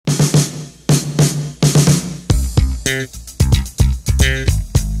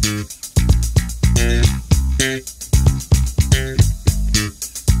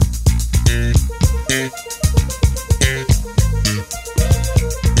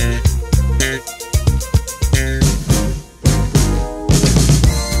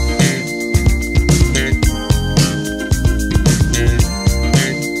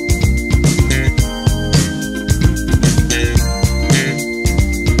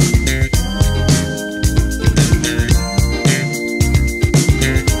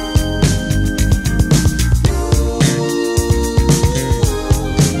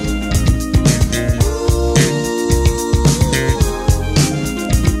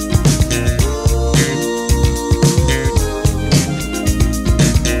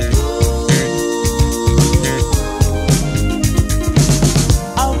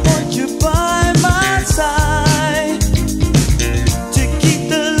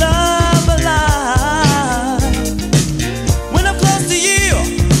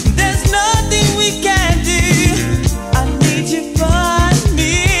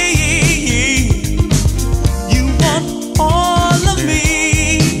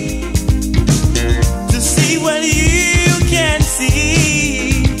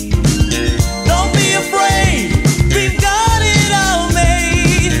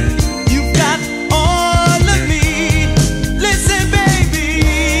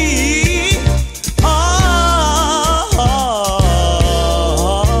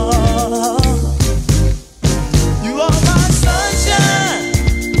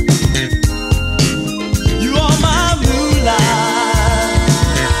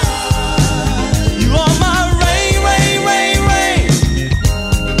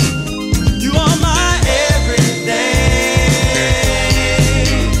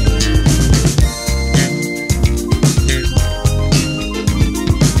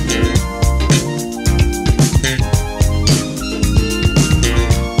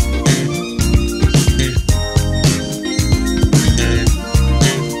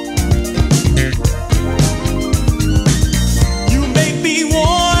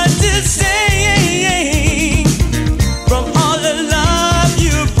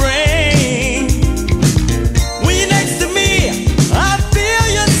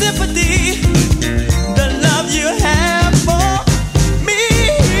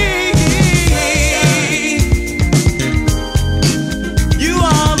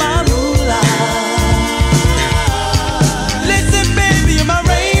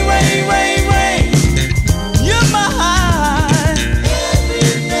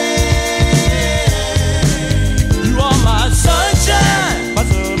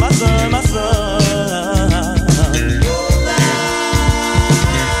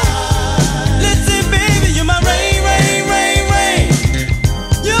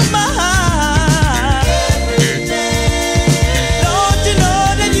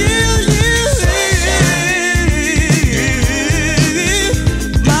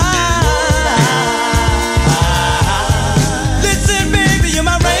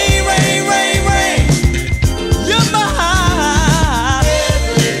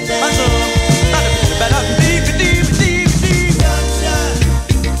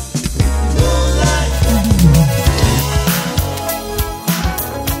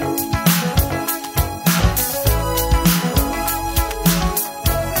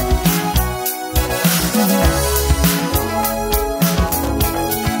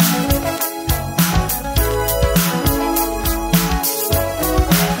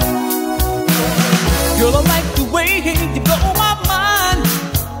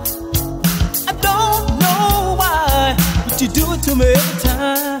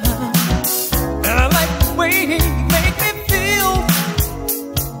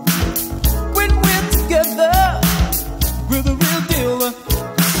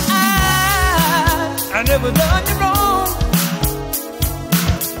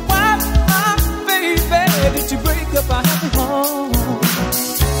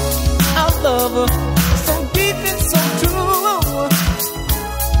love, so deep and so true.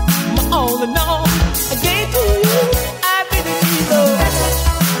 My all in all, I gave to you. I really need love.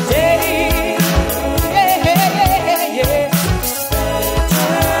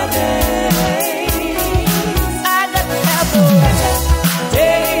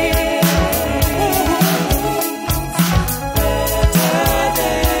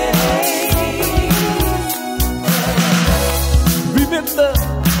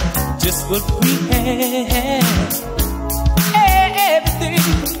 What we had, everything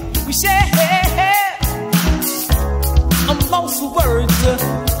we shared. I'm lost for words.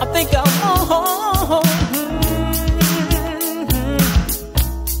 I think I'm home.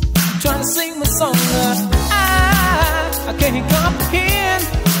 Trying to sing my song. I can't comprehend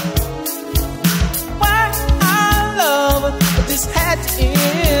why our love just had to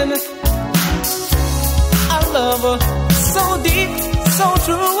end. Our love so deep, so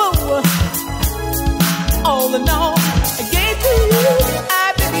true. All in all, I gave to you.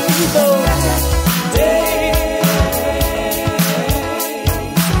 I believe you go.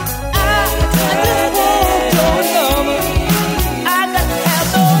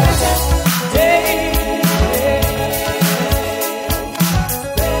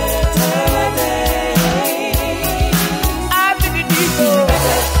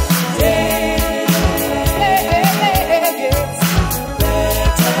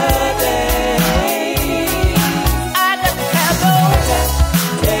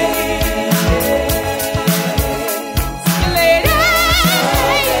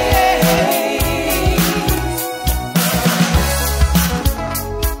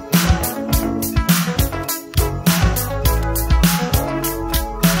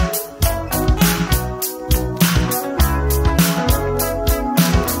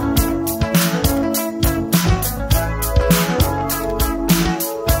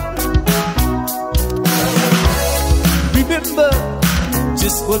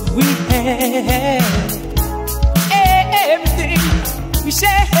 What we had, everything we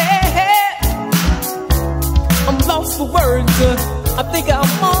shared. I'm lost for words. I think I'm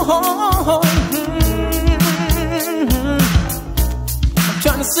home. I'm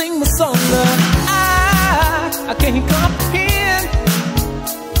trying to sing my song. I can't comprehend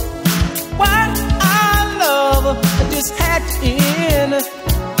why our love just had to end.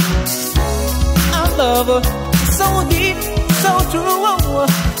 Our love so deep, so true.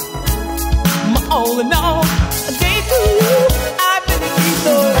 My all in all, I gave to you. I believe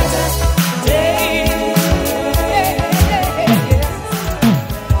so.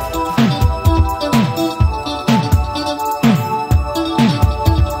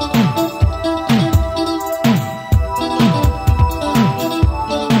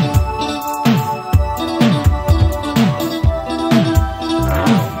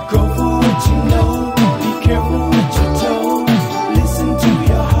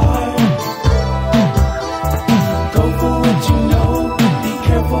 Go for what you know, be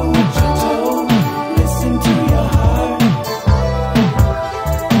careful what you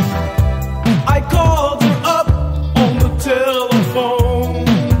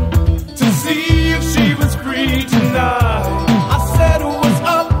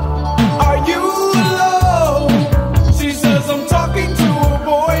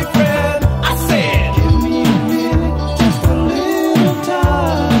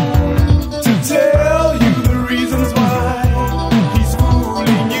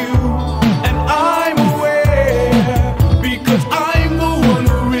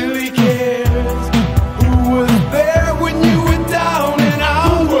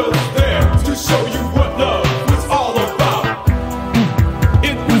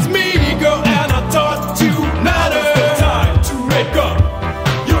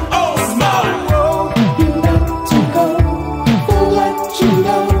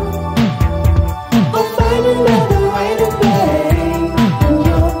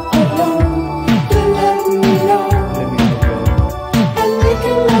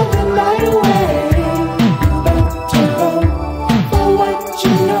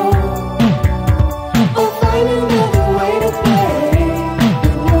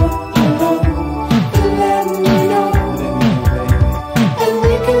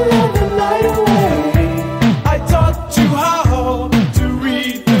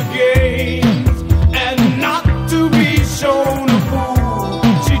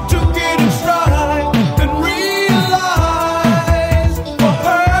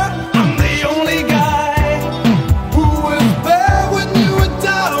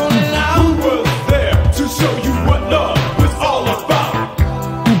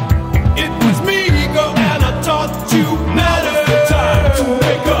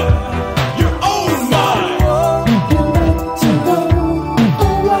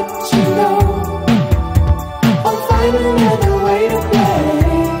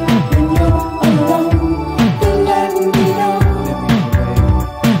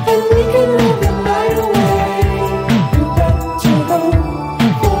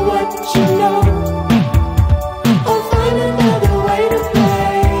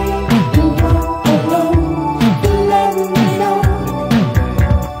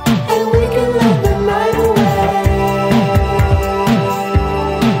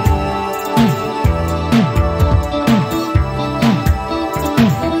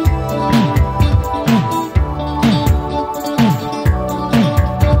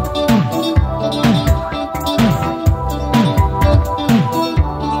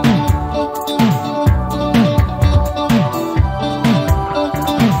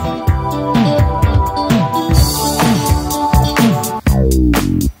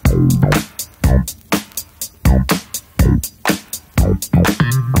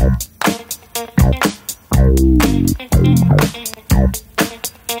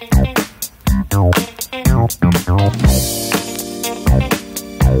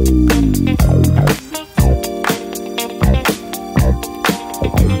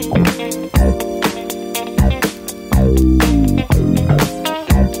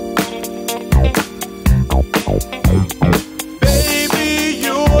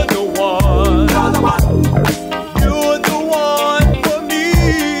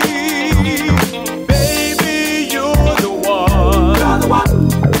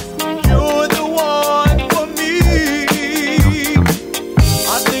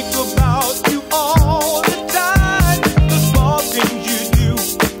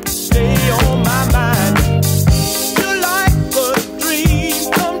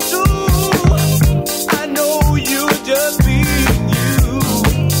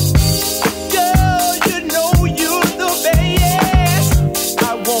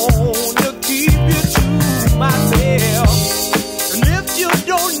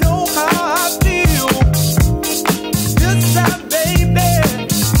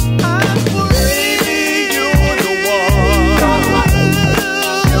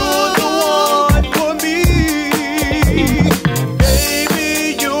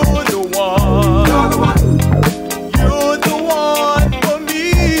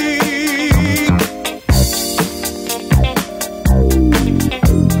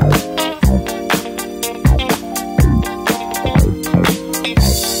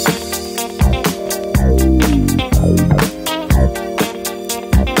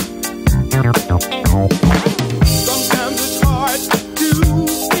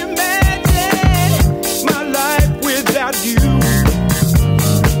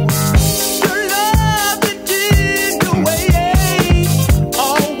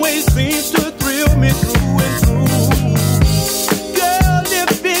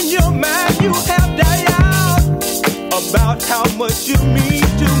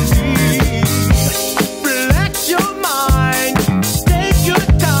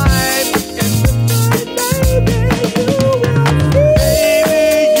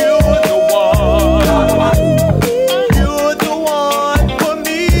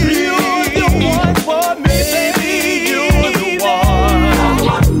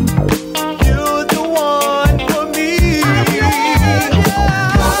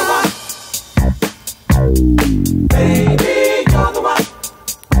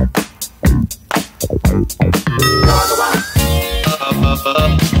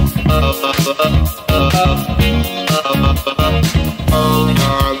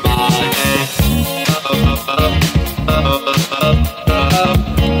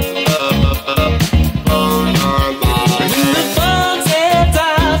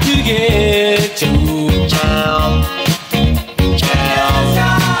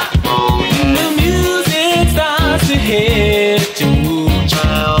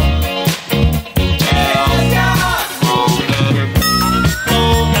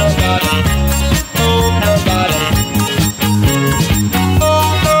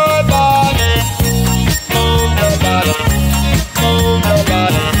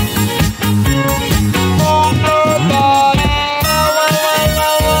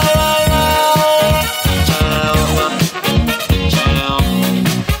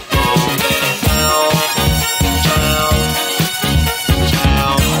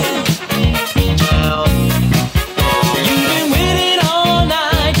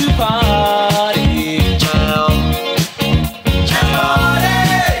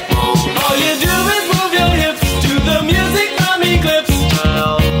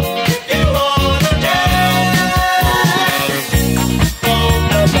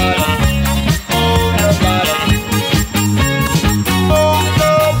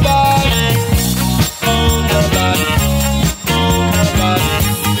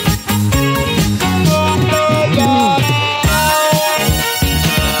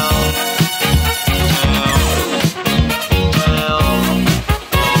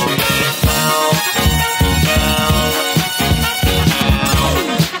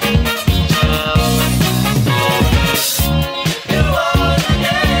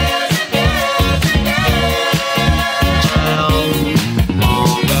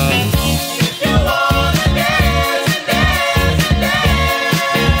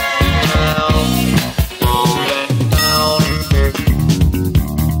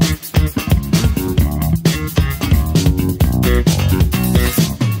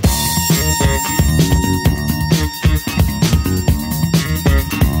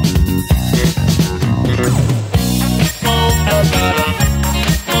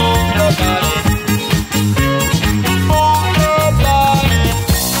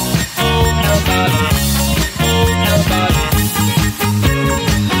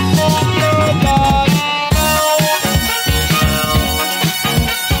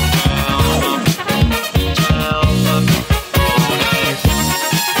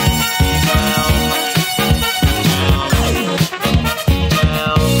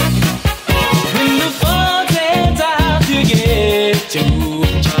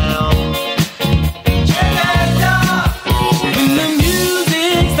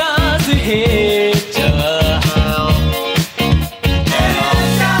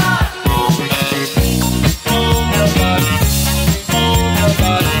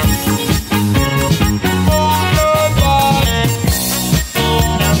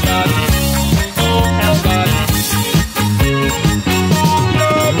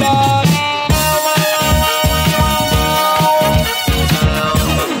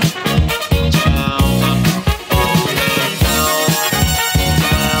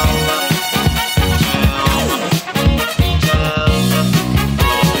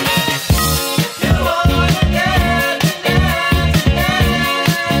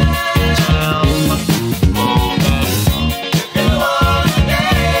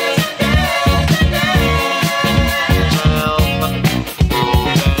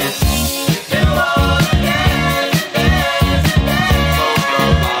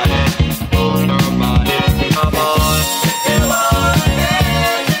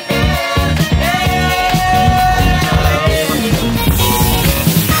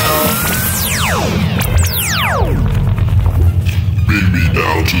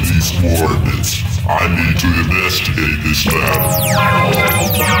coordinates. I need to investigate this map.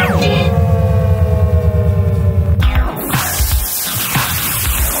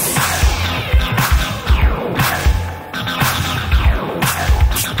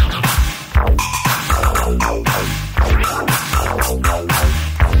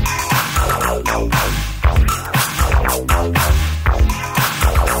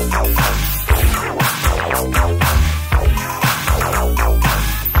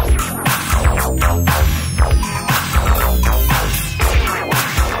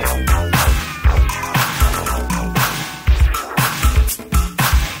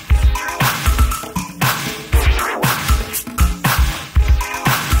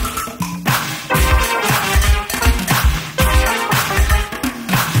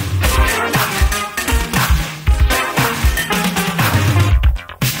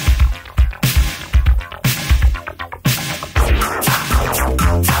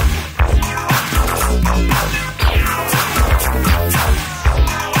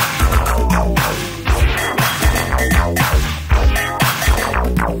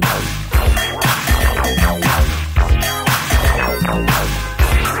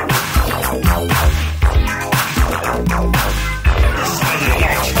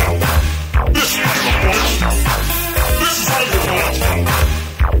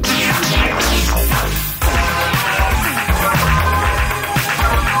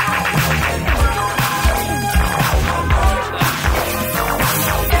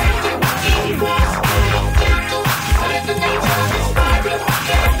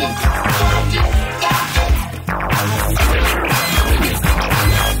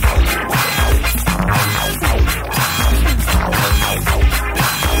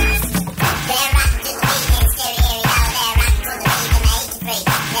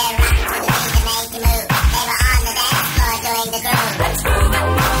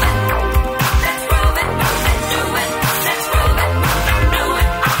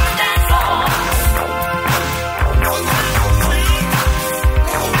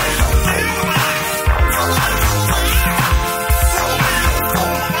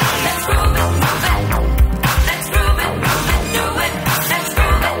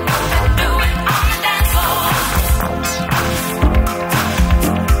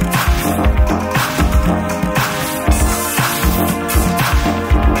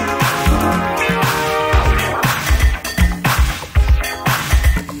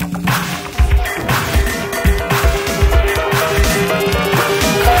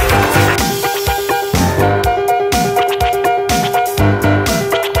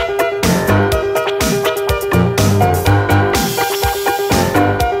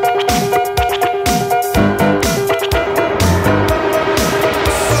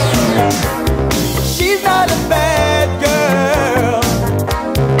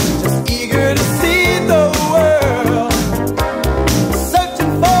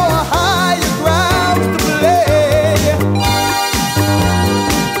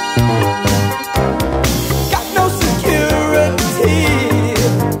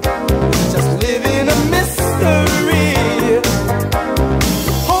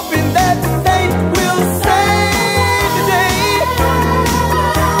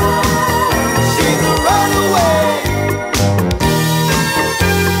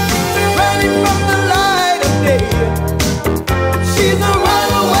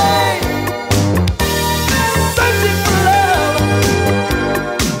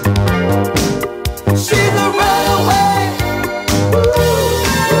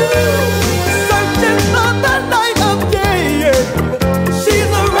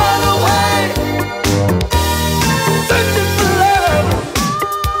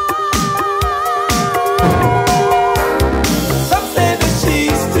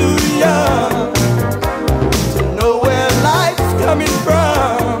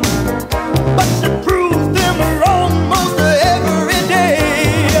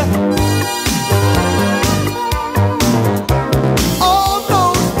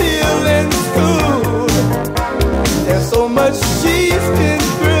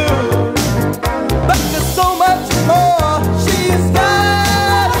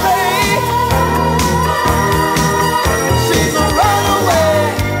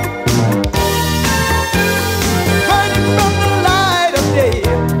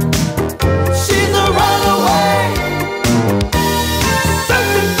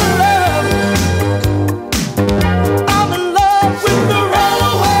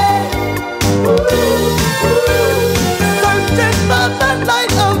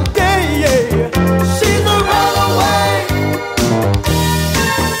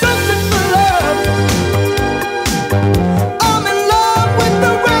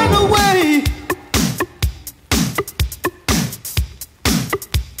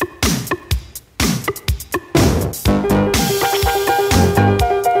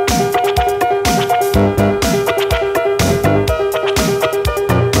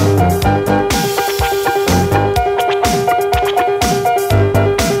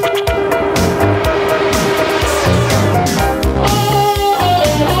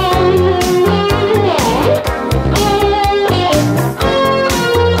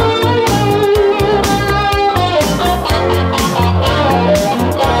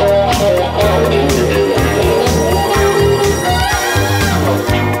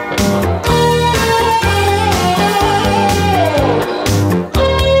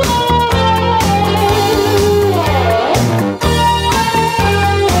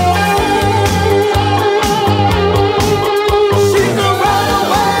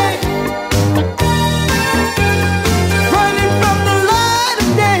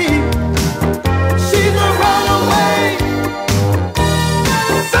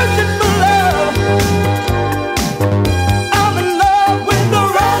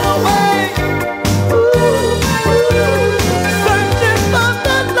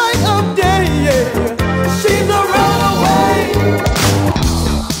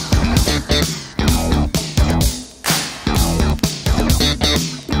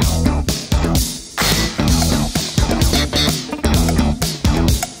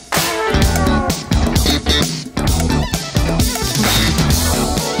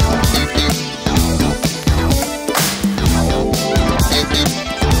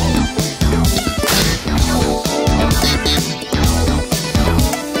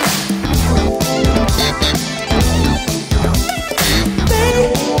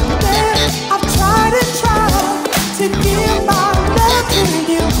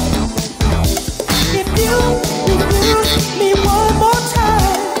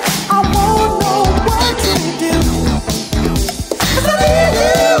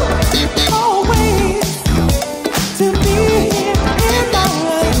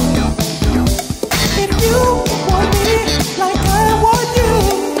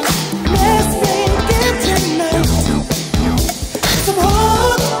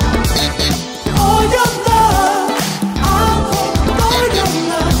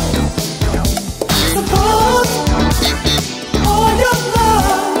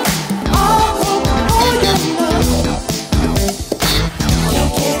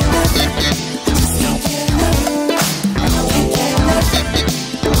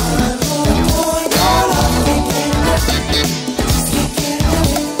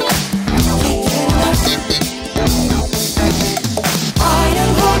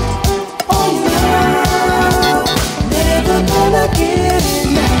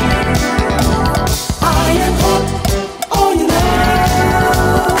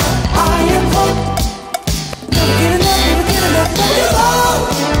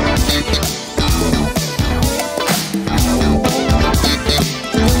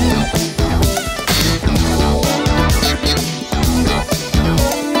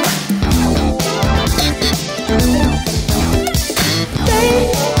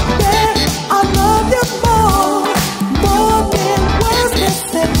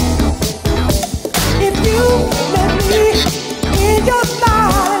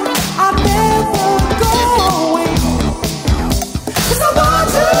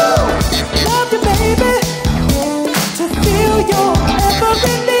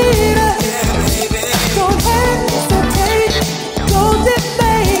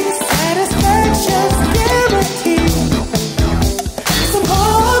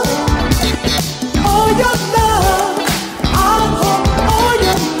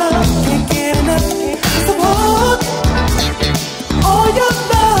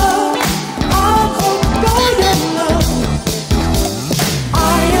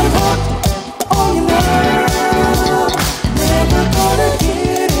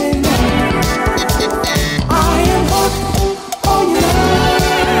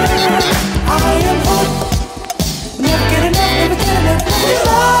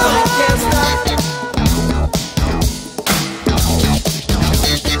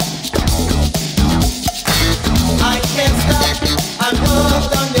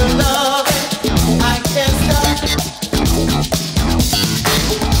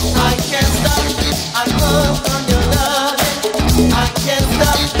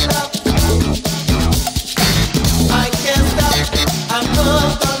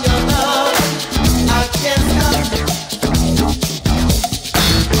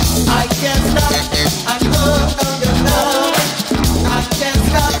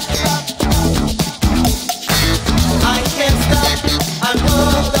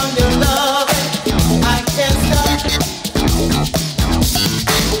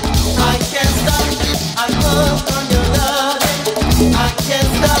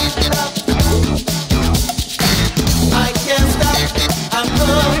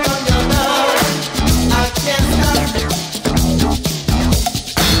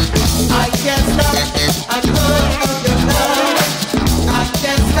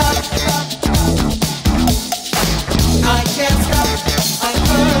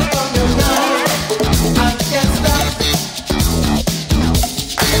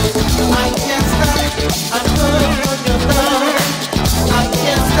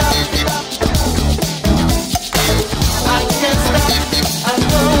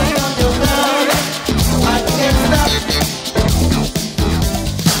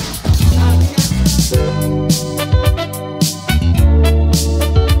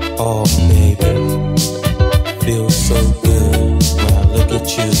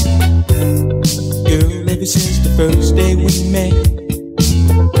 Girl, ever since the first day we met,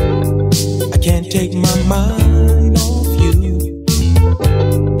 I can't take my mind off you.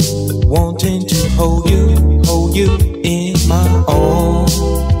 Wanting to hold you in my arms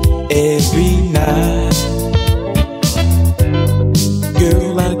every night.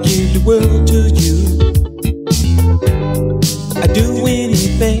 Girl, I'll give the world to you. I'd do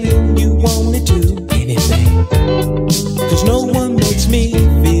anything you wanted to, anything. 'Cause no one makes me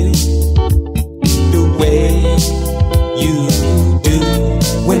feel the way you do.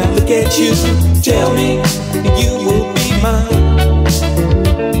 When I look at you, tell me you will be mine.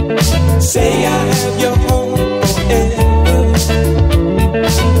 Say I have your home forever.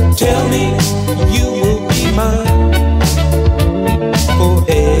 Tell me you will be mine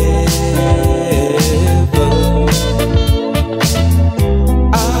forever.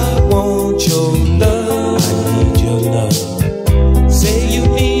 I want your love. I need your love. Say you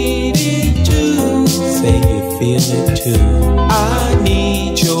need it too. Say you feel it too. I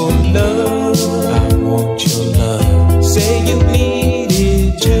need your love. I want your love. Say you need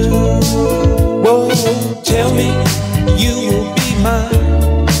it too. Whoa, tell me you will be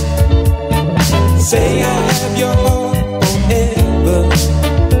mine. Say I have your heart forever.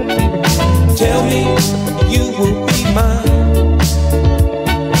 Tell me you will be mine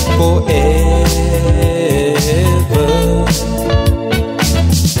forever.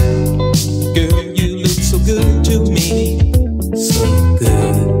 Girl, you look so good to me, so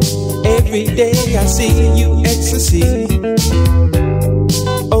good. Every day I see you ecstasy.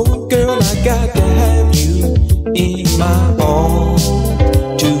 Oh girl, I got to have you in my arms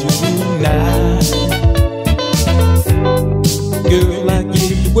tonight. Girl, I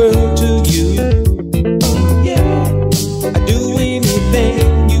give the world to you. Oh yeah, I do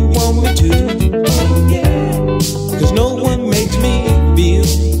anything you want me to. Oh yeah, 'cause no one makes me feel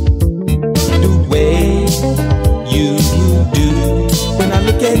the way you do. When I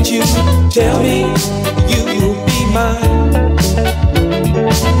look at you, tell me you will be mine.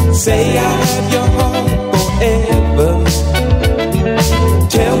 Say I have your heart forever.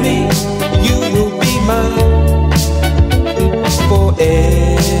 Tell me you will be mine forever.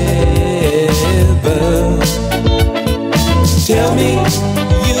 Tell me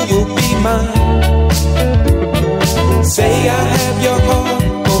you will be mine. Say I have your heart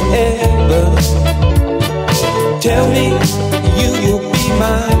forever. Tell me you will be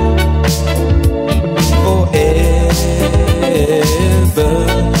mine forever.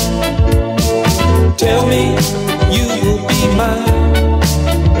 Tell me you will be mine.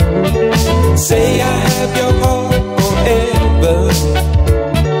 Say I have your heart forever.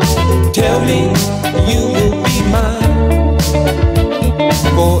 Tell me you will be mine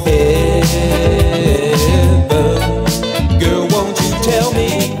forever. Girl, won't you tell me?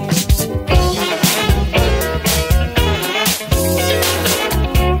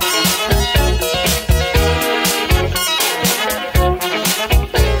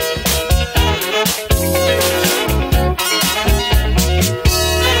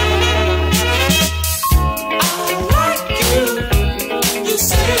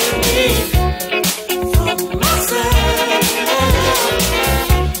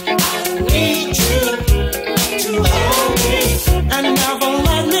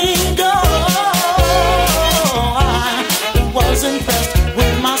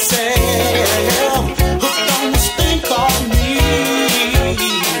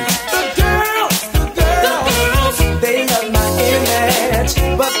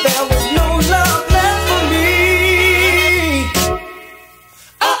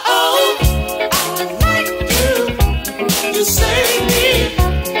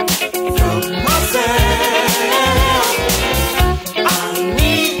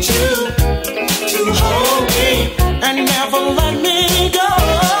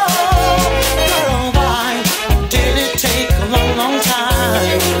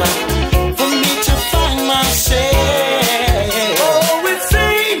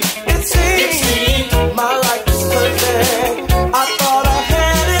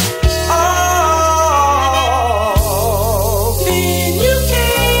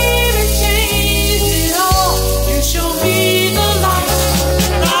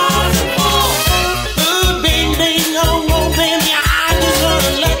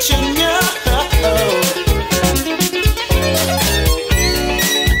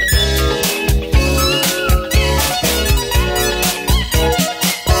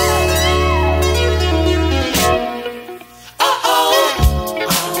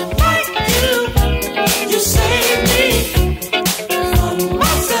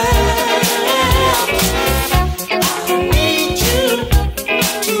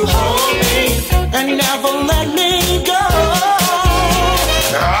 never let me go.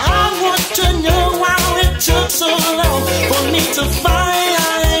 I want to know why it took so long for me to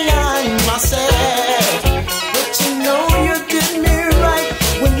find myself. But you know you did me right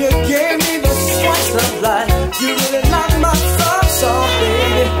when you gave me the slice of life. You really knocked my thoughts off,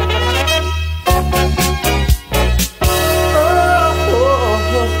 baby.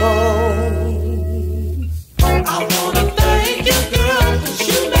 I wanna thank you, girl, 'cause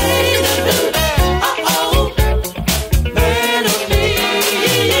you made a new man of me.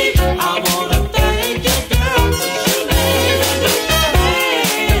 I wanna thank you, girl, 'cause you made a new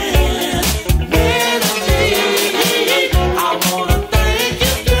man of me. I wanna thank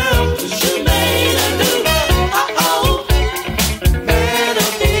you, girl, 'cause you made a new man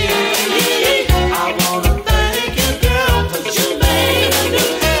of me. I wanna thank you, girl, 'cause you made a new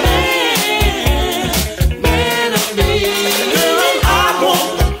man of me. Girl, I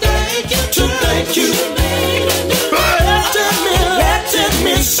wanna thank you to thank you for letting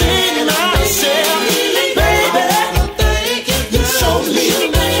me see myself, baby. You showed me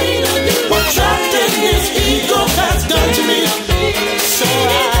what trapped in this ego has done to me. So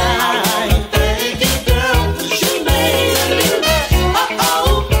I thank you, girl, 'cause you made a new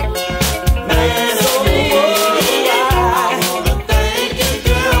man of me. I wanna thank you,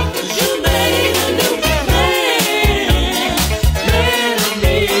 girl, 'cause you made a new man of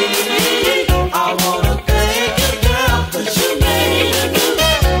me. I wanna thank you, girl, 'cause you made a new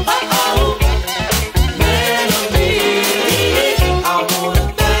man of me. I wanna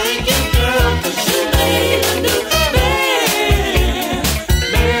thank you, girl, 'cause you made a new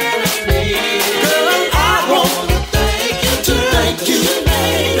man of me. Girl, I wanna thank you to thank you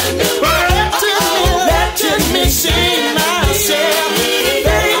for letting me see myself,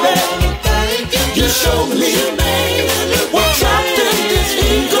 baby. You showed me what trapped in this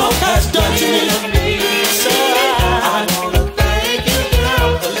ego has done to me. So I wanna thank you, girl,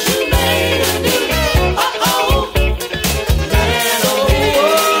 'cause you made a new man of me.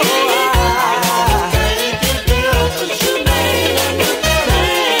 Thank you, girl, 'cause you made a new man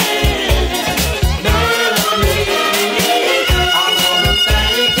of me. I wanna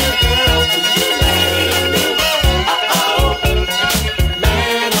thank you, girl, 'cause you made a new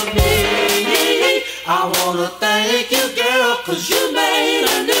man of me. I wanna thank you, girl, 'cause you made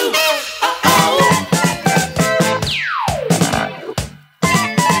a new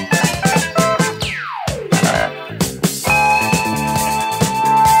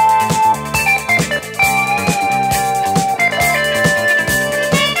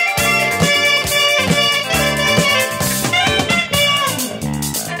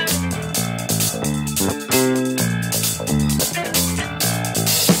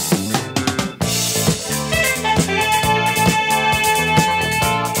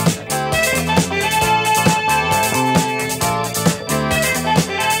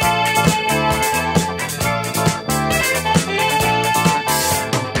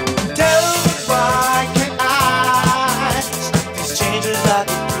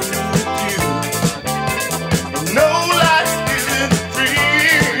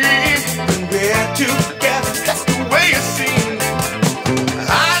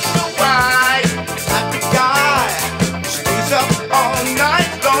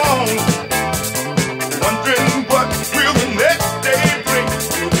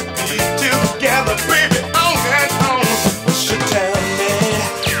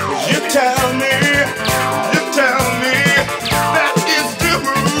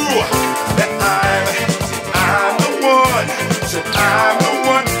I'm the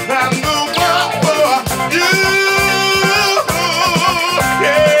one, I'm the one.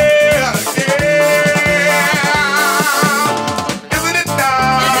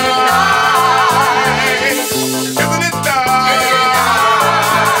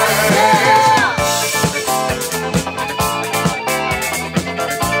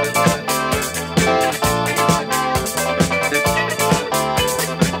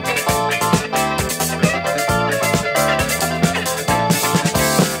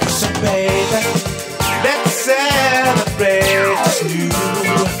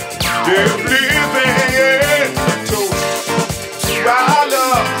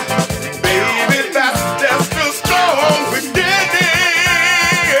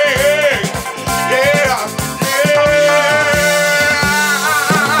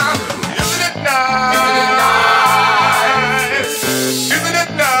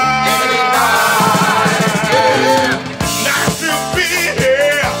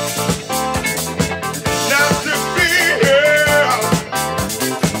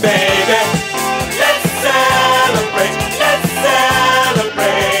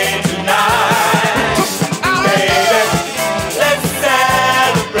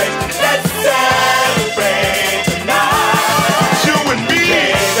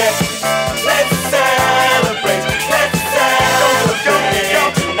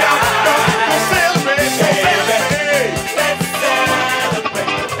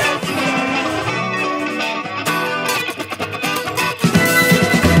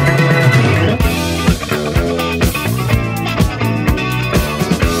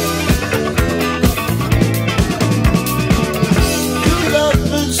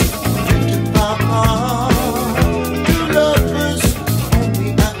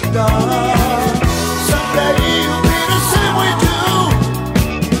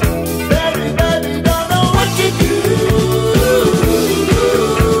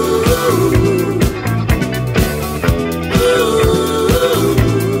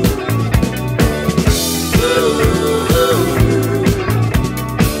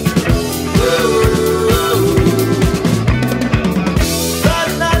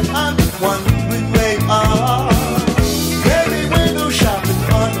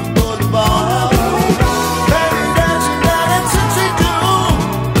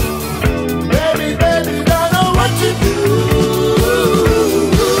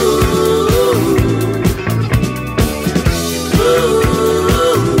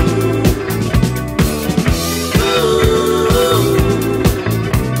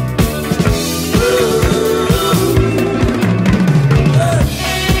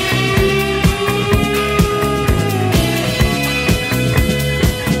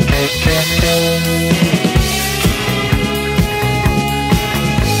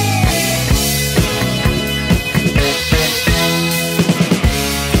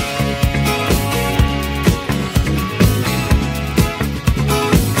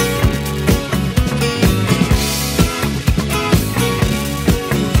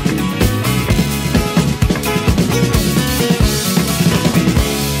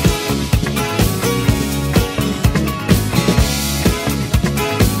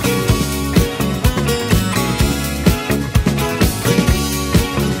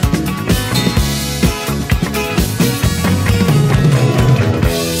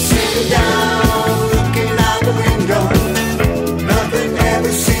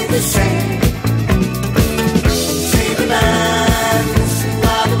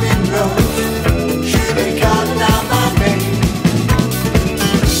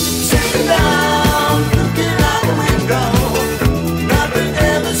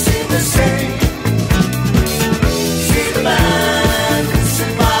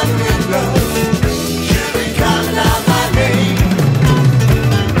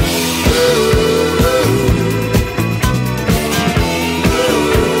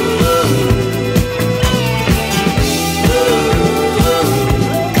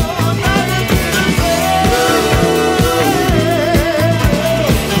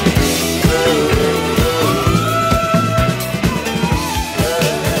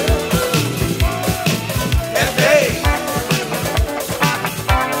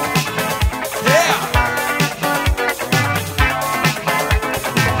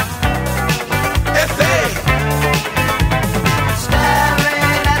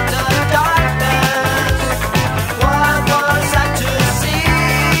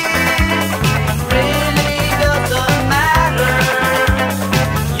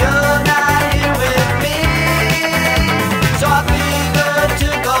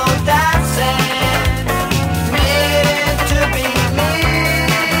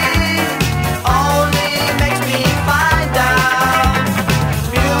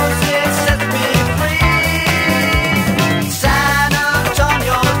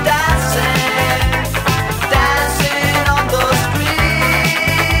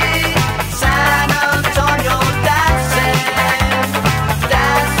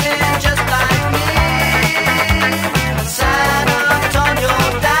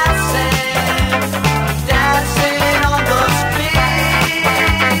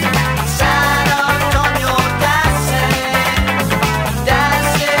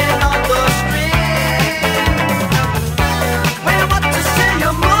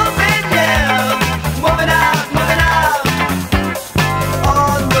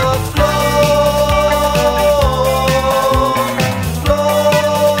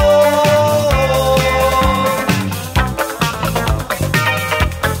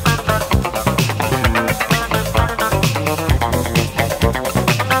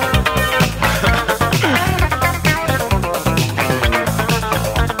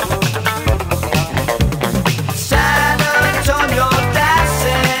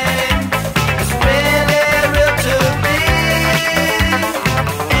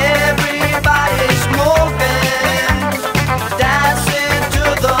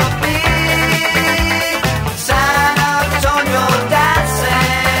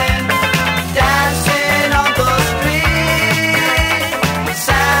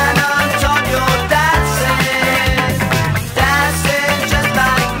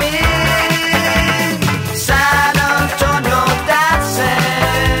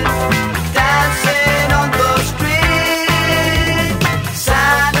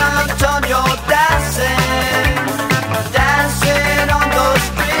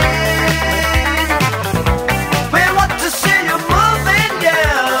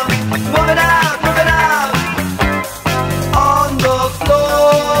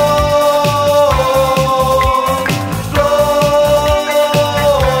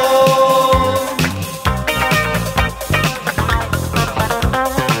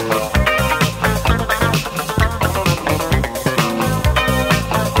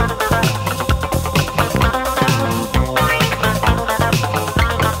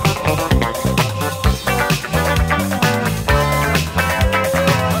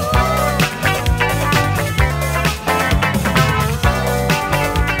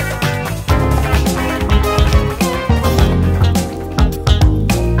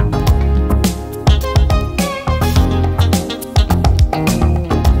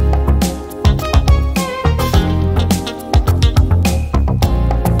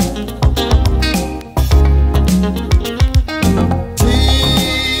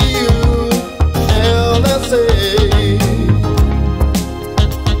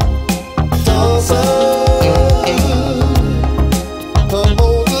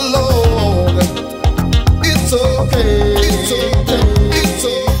 on along. It's okay, it's okay, it's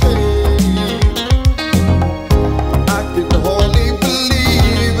okay. I can hardly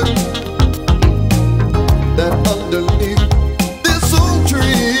believe that underneath this old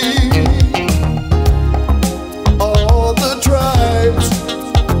tree, all the tribes,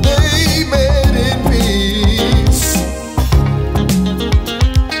 they met in peace.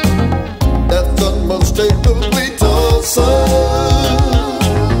 That's unmistakably Tulsa,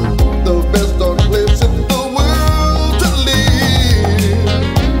 the best dark place in the world to live.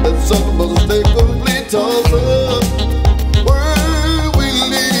 That's unmistakably Tulsa, where we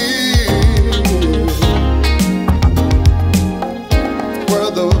live,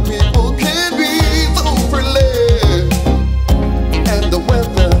 where the people can be so friendly and the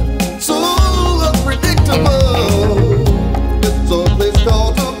weather so unpredictable. It's a place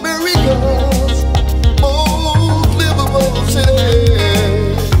called America's most livable city.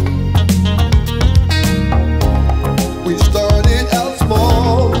 We started out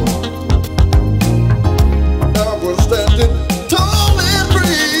small, now we're standing tall and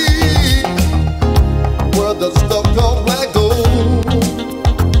free, where the stuff called black gold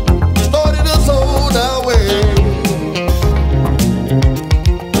started us on our way.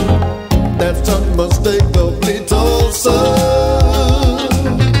 That's unmistakably Tulsa,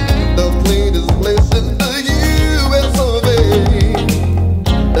 the cleanest place in the US of A.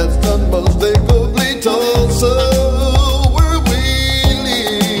 That's unmistakably Tulsa, where we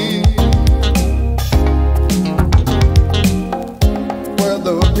live, where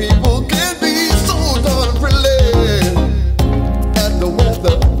the people can be so darn friendly and the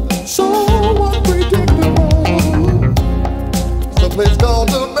weather so unpredictable. It's a place called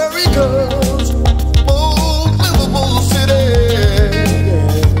America's most livable city.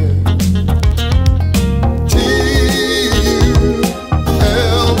 T-U-L-S-A.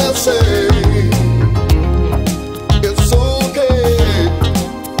 It's okay.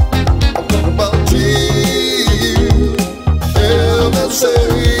 I'm talking about T-U-L-S-A.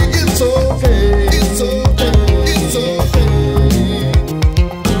 It's okay. It's okay. It's okay.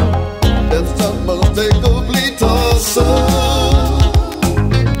 That's unmistakably Tulsa,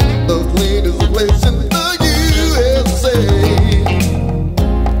 the cleanest place in the USA.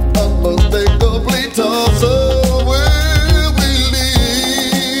 Unmistakably Tulsa, where we live,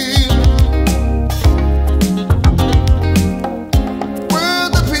 where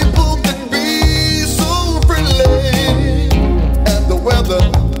the people can be so friendly and the weather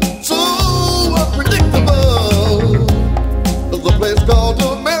so unpredictable. There's a place called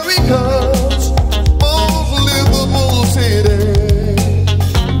America's most livable city.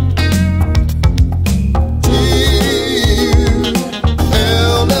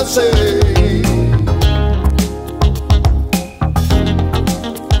 T-U-L-S-A.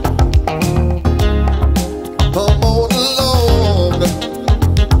 Come on along.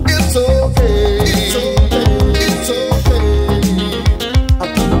 It's okay. It's okay. It's okay. I'm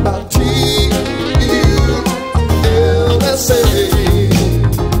talking about T-U-L-S-A.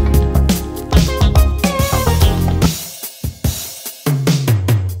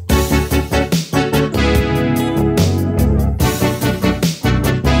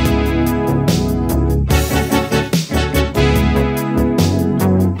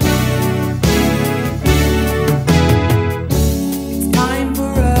 Time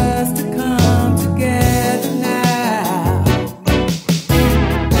for us to come together now.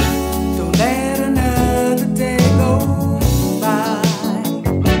 Don't let another day go by.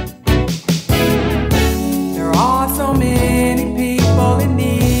 There are so many people in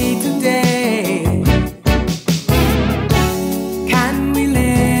need today. Can we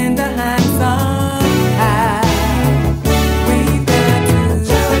lend a hand somehow? We've got to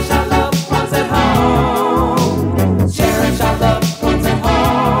cherish our loved ones at home. Cherish our loved ones at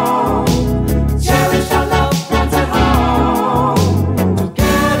home. Cherish our loved ones at home.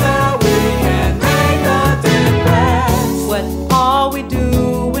 Together we can make a difference. What are we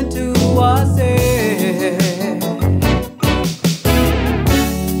doing to ourselves?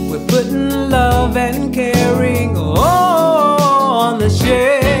 We're putting love and caring on the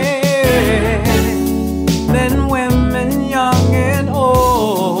shelf. Men, women, young and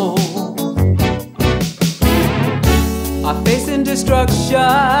old are facing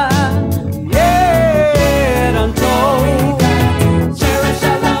destruction